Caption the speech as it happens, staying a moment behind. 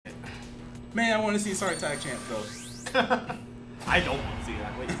Man, I want to see SorryTag champ though. I don't want to see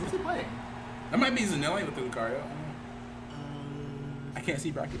that. Wait, who's he playing? That might be Zanillite with the Lucario. I can't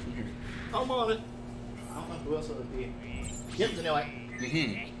see Bracket from here. I'm on it. I don't know who else would it be. Yep, Zanillite.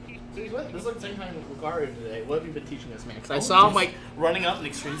 See, this is like the same time with Lucario today. What have you been teaching this man? Because I saw him like running up and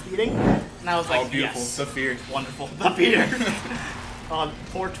extreme speeding, and I was like, oh, beautiful. Yes. The fear. Wonderful. The fear.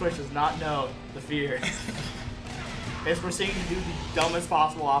 Poor Twitch does not know the fear. It's proceeding to do the dumbest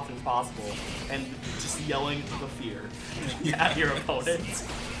possible options possible, and just yelling the fear at your opponents.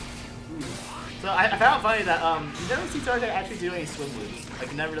 So I found it funny that you never see SorryTag actually do any swim moves. Like,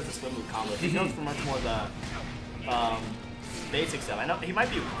 he never does the swim move combo. He goes for much more the basic stuff. I know he might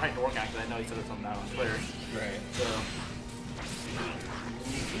be trying to work on it because I know he said something out on Twitter. Right. So,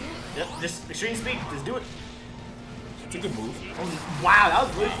 yep, just extreme speed, just do it. It's a good move. Oh, wow, that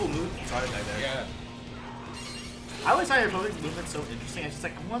was a really cool move. SorryTag there. Yeah. I always find your opponent's movement so interesting. I just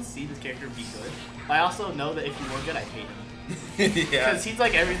like, I want to see this character be good. But I also know that if he were good, I'd hate him. Yeah. Because he's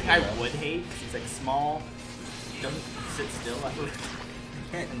like everything I would hate. He's like small, doesn't sit still.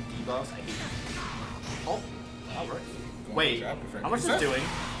 And debuffs, I hate him. Oh, alright. Wait, how much is this doing?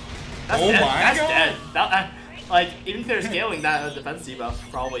 That's oh dead. my That's God. dead. That, like, even if they're scaling that defense debuff,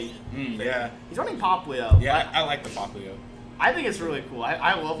 probably. Yeah. He's running Poplio. Yeah, I like the Poplio. I think it's really cool.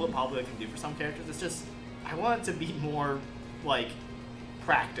 I love what Poplio can do for some characters. It's just, I want it to be more, like,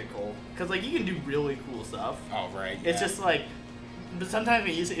 practical. Because, like, you can do really cool stuff. Oh, right. It's just, like, but sometimes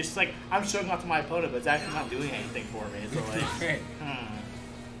when you use it, it's just like, I'm showing off to my opponent, but it's actually not doing anything for me. So, like,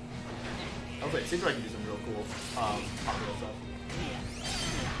 I was like, seems like I can do some real cool Poplio stuff.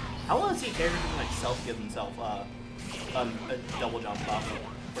 I want to see a character who can, like, self-give himself a double jump buff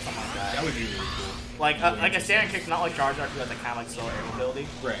or something like that. That would be really cool. Like a standard character, not like Charizard, who has that kind of like slow air mobility.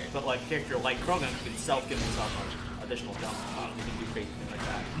 Right. But like a character like Croagunk who can self-give himself an additional jump. He can do crazy things like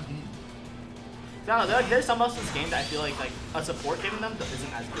that. I don't know, there's some most of this game that I feel like a support giving them that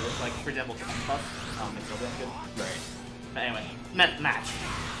isn't as good. Like, for example, Buff makes it good. Right. But anyway, match.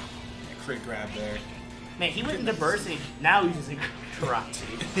 Crit grab there. Man, he went into burst and now he's using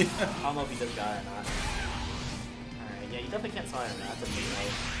karate. I don't know if he does guy or not. Alright, yeah, you definitely can't slide on that. That's a big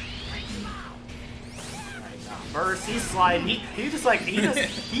Alright, now burst, he's sliding. He just like he used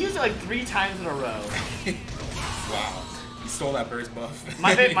it like 3 times in a row. Wow. You stole that burst buff.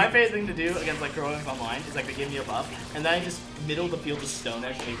 My favorite thing to do against like Croagunk online is like they give me a buff and then I just middle of the field just stone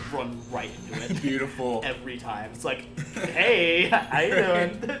edge and they run right into it. Beautiful. Every time. It's like, hey, how you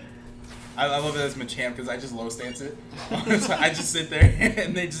doing? I love it as Machamp because I just low stance it. So I just sit there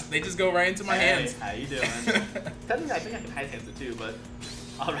and they just go right into my hands. How you doing? Technically, I think I can high stance it too, but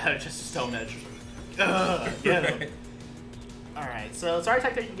I'll rather just stone edge. Get him. Right. Alright, so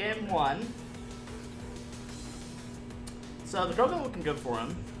SorryTag taking game 1. So the Croagunk looking good for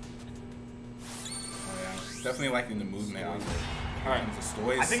him. Oh yeah, definitely liking the movement on Alright,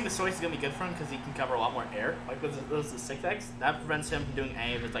 Blastoise. I think the Blastoise is going to be good for him because he can cover a lot more air. Like with the 6X, that prevents him from doing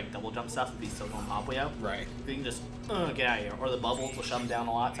any of his like double jump stuff if he's still going Poplio. Right. He can just get out of here. Or the bubbles will shut him down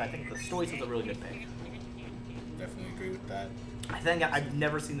a lot, so I think the Blastoise is a really good pick. Definitely agree with that. I think I've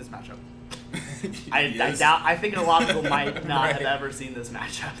never seen this matchup. Yes. I think a lot of people might not have ever seen this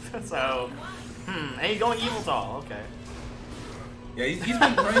matchup. So, and he's going Evil Tall, okay. Yeah, he's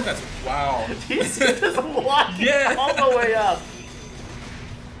been running fast. Wow. He's just walking all the way up.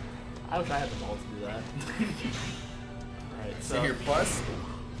 I wish I had the balls to do that. Alright, so. Here, plus.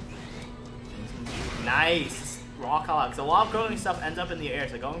 Nice. Raw call out. So a lot of Croagunk stuff ends up in the air,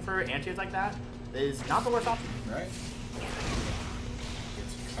 so going for anti-airs like that is not the worst option. Right.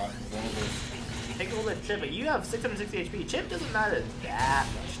 Gets caught vulnerable. Take a little bit of Chip, but you have 660 HP. Chip doesn't matter that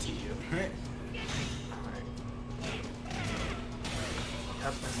much to you. Right.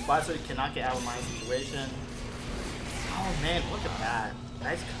 Blastoise cannot get out of my situation. Oh man, look at that.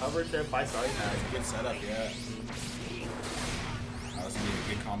 Nice coverage there by SorryTag. Good setup, yeah. That was gonna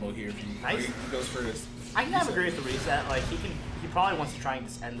be a good combo here. Nice. He goes for this. I can have agree with the reset. Like he probably wants to try and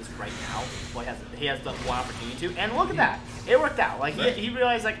just end this right now. Well, he has the one opportunity to, and look at that, it worked out. Like he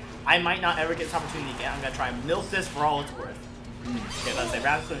realized like I might not ever get this opportunity again. I'm gonna try and milk this for all it's worth. Okay, let's say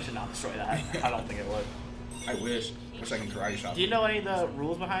Blastoise should not destroy that. I don't think it would. I wish. Wish I can karate chop. Do you know any of the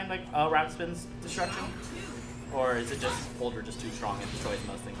rules behind like Rapid Spin's destruction? Or is it just Boulder just too strong and destroys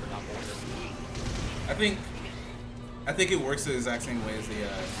most things but not Boulder? I think it works the exact same way as the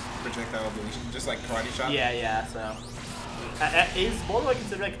projectile deletion, just like karate chop. Yeah, so. Is Boulder like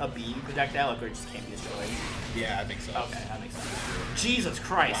considered like a beam projectile, like, or it just can't be destroyed? Yeah, I think so. Okay, that makes sense. Jesus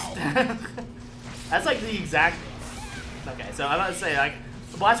Christ. Wow. That's like the exact. Okay, so I'm about to say, like,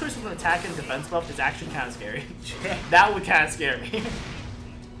 Blastoise with an attack and defense buff is actually kind of scary. That would kind of scare me.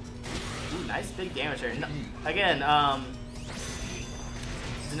 Ooh, nice big damage there. No, again,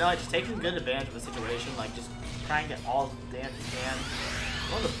 Zanillite just taking good advantage of the situation, like just trying to get all the damage he can.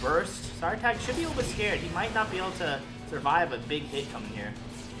 Going to burst. SorryTag should be a little bit scared. He might not be able to survive a big hit coming here.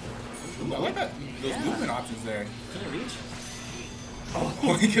 Ooh, I like that. Those movement options there. Can he reach?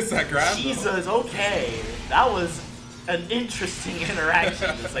 Oh, he gets that grab. Jesus, okay. That was an interesting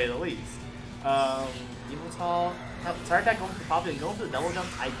interaction, to say the least. Evil Tall. SorryTag going for the pop and going for the double jump.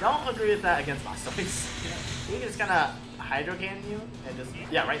 I don't agree with that against Blastoise. He can just kind of hydro cannon you and just,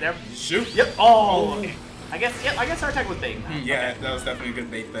 yeah, right there. Shoot. Yep. Oh. I guess SorryTag was bait. Yeah, that was definitely a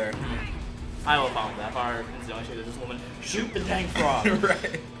good bait there. I will follow that. If our incidentally shoot this woman, shoot the dang frog.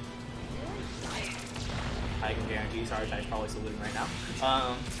 Right. I can guarantee SorryTag's probably still losing right now.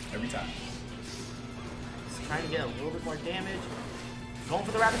 Every time. Just trying to get a little bit more damage. Going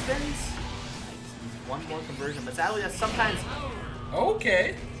for the rapid spins. Nice. One more conversion, but sadly that's sometimes.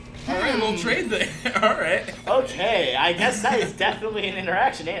 Okay. Alright, a little trade there. Alright. Okay, I guess that is definitely an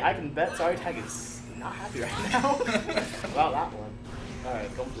interaction. I can bet SorryTag is not happy right now. Wow, that one.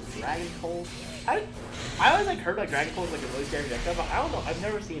 Alright, going for Dragon Cold. I always like heard like Dragon Cold is like a really scary deck, but I don't know. I've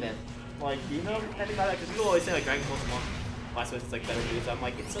never seen it. Like, do you know anything about that? Because people always say like Dragon Cold's one. Blastoise is like better dudes. I'm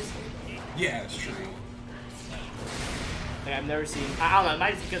like, it's so slow. Yeah, it's true. Like I've never seen. I don't know. It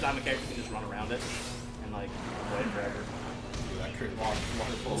might just because I'm a character who can just run around it and like avoid it forever. Dude, that crit water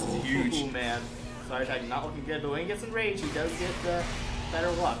pulse is huge. Ooh, man. SorryTag not looking good, but when he gets enraged, he does get the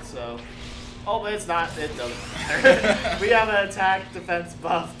better luck. So, oh, but it's not. It doesn't matter. We have an attack, defense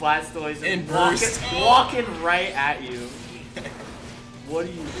buff, Blastoise, and walking right at you. What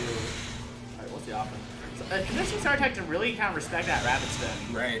do you do? All right, what's the offense? So, conditioning SorryTag to really kind of respect that rapid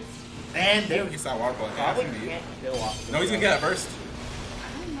spin. Right. And they He saw water pulse. probably can't kill off. No, he's gonna get that burst.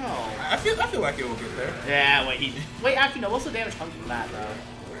 I don't know. I feel like it will get there. Yeah, wait, actually no, most of the damage comes from that though.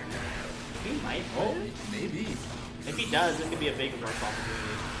 He might. Oh, maybe. If he does, this could be a big reversal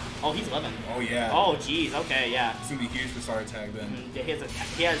opportunity. Oh, he's 11. Oh yeah. Oh jeez, okay, yeah. It's gonna be huge for SorryTag then. Yeah,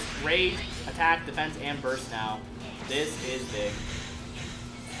 he has rage, attack, defense, and burst now. This is big.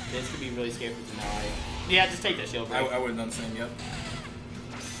 This could be really scary for Zanillite. Yeah, just take that shield break. I would have done the same, yep.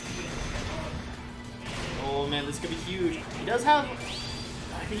 Oh man, this could be huge. He does have.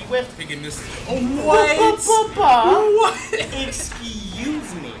 He whiffed. He can miss. Oh, what?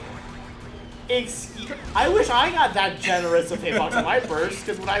 Excuse me. I wish I got that generous of hitbox on my burst,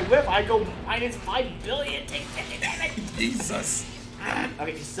 because when I whip, I go minus 5 billion, take 50 damage. Jesus.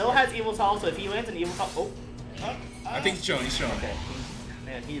 Okay, he still has Evil Tall, so if he lands an Evil Tall. Oh. I think he's showing. Okay.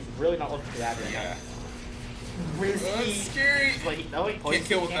 Man, he's really not looking for that right now. Risky. That's scary. Wait, no, he can't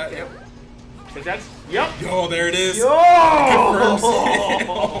kill with that. Yep. Yep. Yo, there it is. Yo!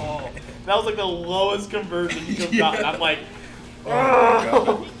 That was like the lowest conversion you could have gotten. I'm like,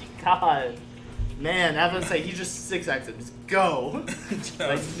 oh god. Man, I was gonna say, he just 6x'd. Just go.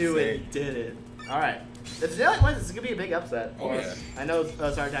 I knew it. He did it. Alright. If Zanillite wins, this is gonna be a big upset. Oh, yeah. I know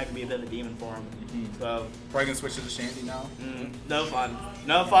SorryTag can be a bit of a demon for him. So probably gonna switch to the Shandy now. No fun.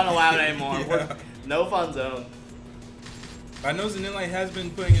 No fun allowed anymore. Yeah. No fun zone. I know Zanillite has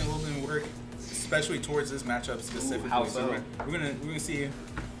been putting in a little bit of work, especially towards this matchup specifically. Ooh, how so? We're gonna see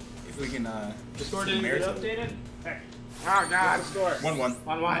if we can. The score didn't get updated. Hey. Oh god. What's the score? 1-1.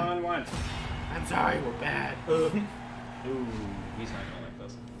 1-1. 1-1. I'm sorry, we're bad. Ooh, he's not gonna like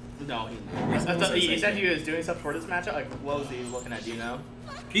this. No, he's not. He said he was doing stuff for this matchup. Like, what was he looking at? Do you know?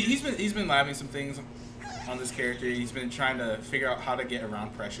 He's been labbing some things on this character. He's been trying to figure out how to get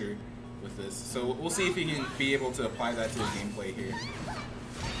around pressure with this. So we'll see if he can be able to apply that to his gameplay here.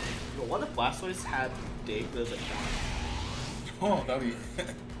 But what if Blastoise had dig with a shot? Oh, that'd be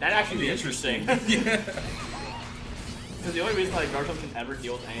That'd actually be interesting. Yeah. Because the only reason like Naruto can ever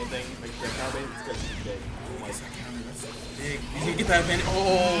deal with anything like projectile based is because he's big. Oh, that's big. He's gonna get that advantage.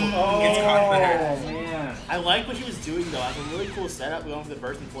 Oh, gets caught there. Oh man. I like what he was doing though. That's a really cool setup. We went for the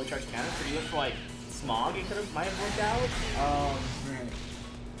burst and fully charged cannon. So he went for like Smog. It might have worked out.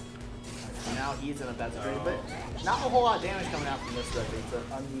 So now he's in a bad situation, but not a whole lot of damage coming out from this though. It's an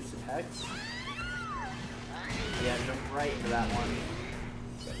unused effects. Yeah, jump right into that one.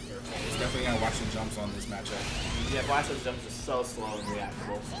 He's definitely gotta watch the jumps on this matchup. Yeah, Blastoise jumps are so slow and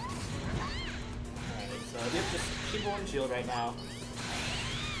reactable. Alright, so yep, just keep holding shield right now.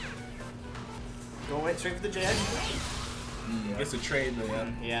 Going straight for the jet. It's a trade, but yeah.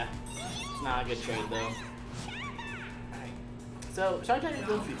 Yeah, it's not a good trade though. Alright, so SorryTag is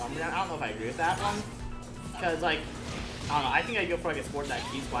going to be I don't know if I agree with that one, because like I don't know. I think I'd go for like a sport that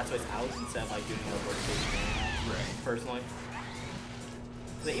keeps Blastoise out instead of like doing more vertical. Right. Personally.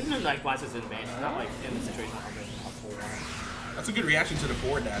 But even in like Blastoise advantage, it's not like in the situation where I'm going to pull one. That's a good reaction to the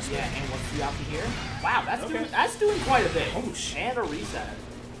forward dash. Yeah, and what's the option here? Wow, that's doing quite a bit. Oh, shit. And a reset.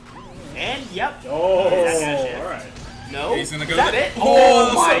 And yep. Oh, That's all right. No. He's gonna go. Is that it?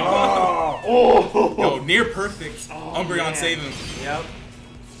 Oh, my so- god. Oh. Yo, near perfect. Oh, Umbreon man. saving. Yep.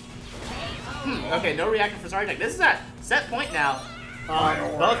 Okay, no reaction for SorryTag. This is at set point now.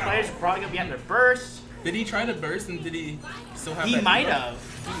 Both players are probably gonna be at their burst. Did he try to burst and did he still have He that? might have.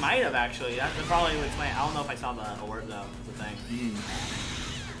 He might have actually. That probably would explain. I don't know if I saw the alert though. That's the thing.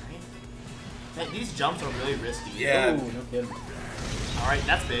 Man, these jumps are really risky. Yeah. Ooh, no kidding. All right,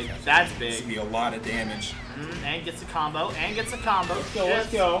 that's big. That's It's big. gonna be a lot of damage. And gets a combo. And gets a combo. Let's go,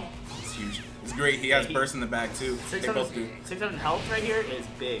 let's go. It's huge. It's great. He has burst in the back too. They both do. 600 health right here is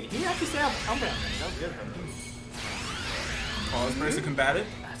big. He actually stayed up Umbreon. That was good from him. Oh, is burst to combat it?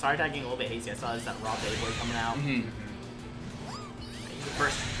 Sorry, tagging a little bit hasty. I saw this that raw boy coming out.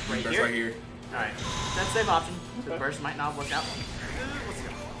 Burst right Burst here. right here. Alright. That's a safe option. The burst might not work out.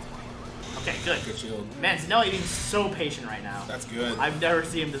 Okay, good. Good shield. Man, Zanillite being so patient right now. That's good. I've never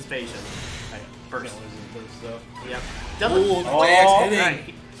seen him this patient. Alright, burst. Yep. Oh, Double. Jax hitting.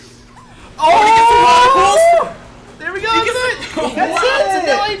 Alright. Oh! There we go. He That's gets it. it.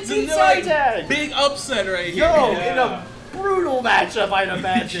 That's it. Zanillite beats Zanillite, SorryTag. big upset right here. Yo, in a brutal matchup, I'd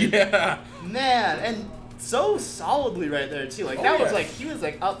imagine. Yeah. Man, and so solidly right there too. Like that was like he was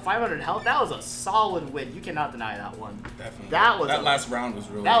like up 500 health. That was a solid win. You cannot deny that one. Definitely. That last round was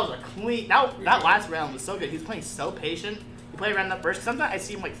really. That was a clean. That last round was so good. He was playing so patient. He played around that burst. Sometimes I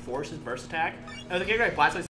see him like force his burst attack. And the character like Blastoise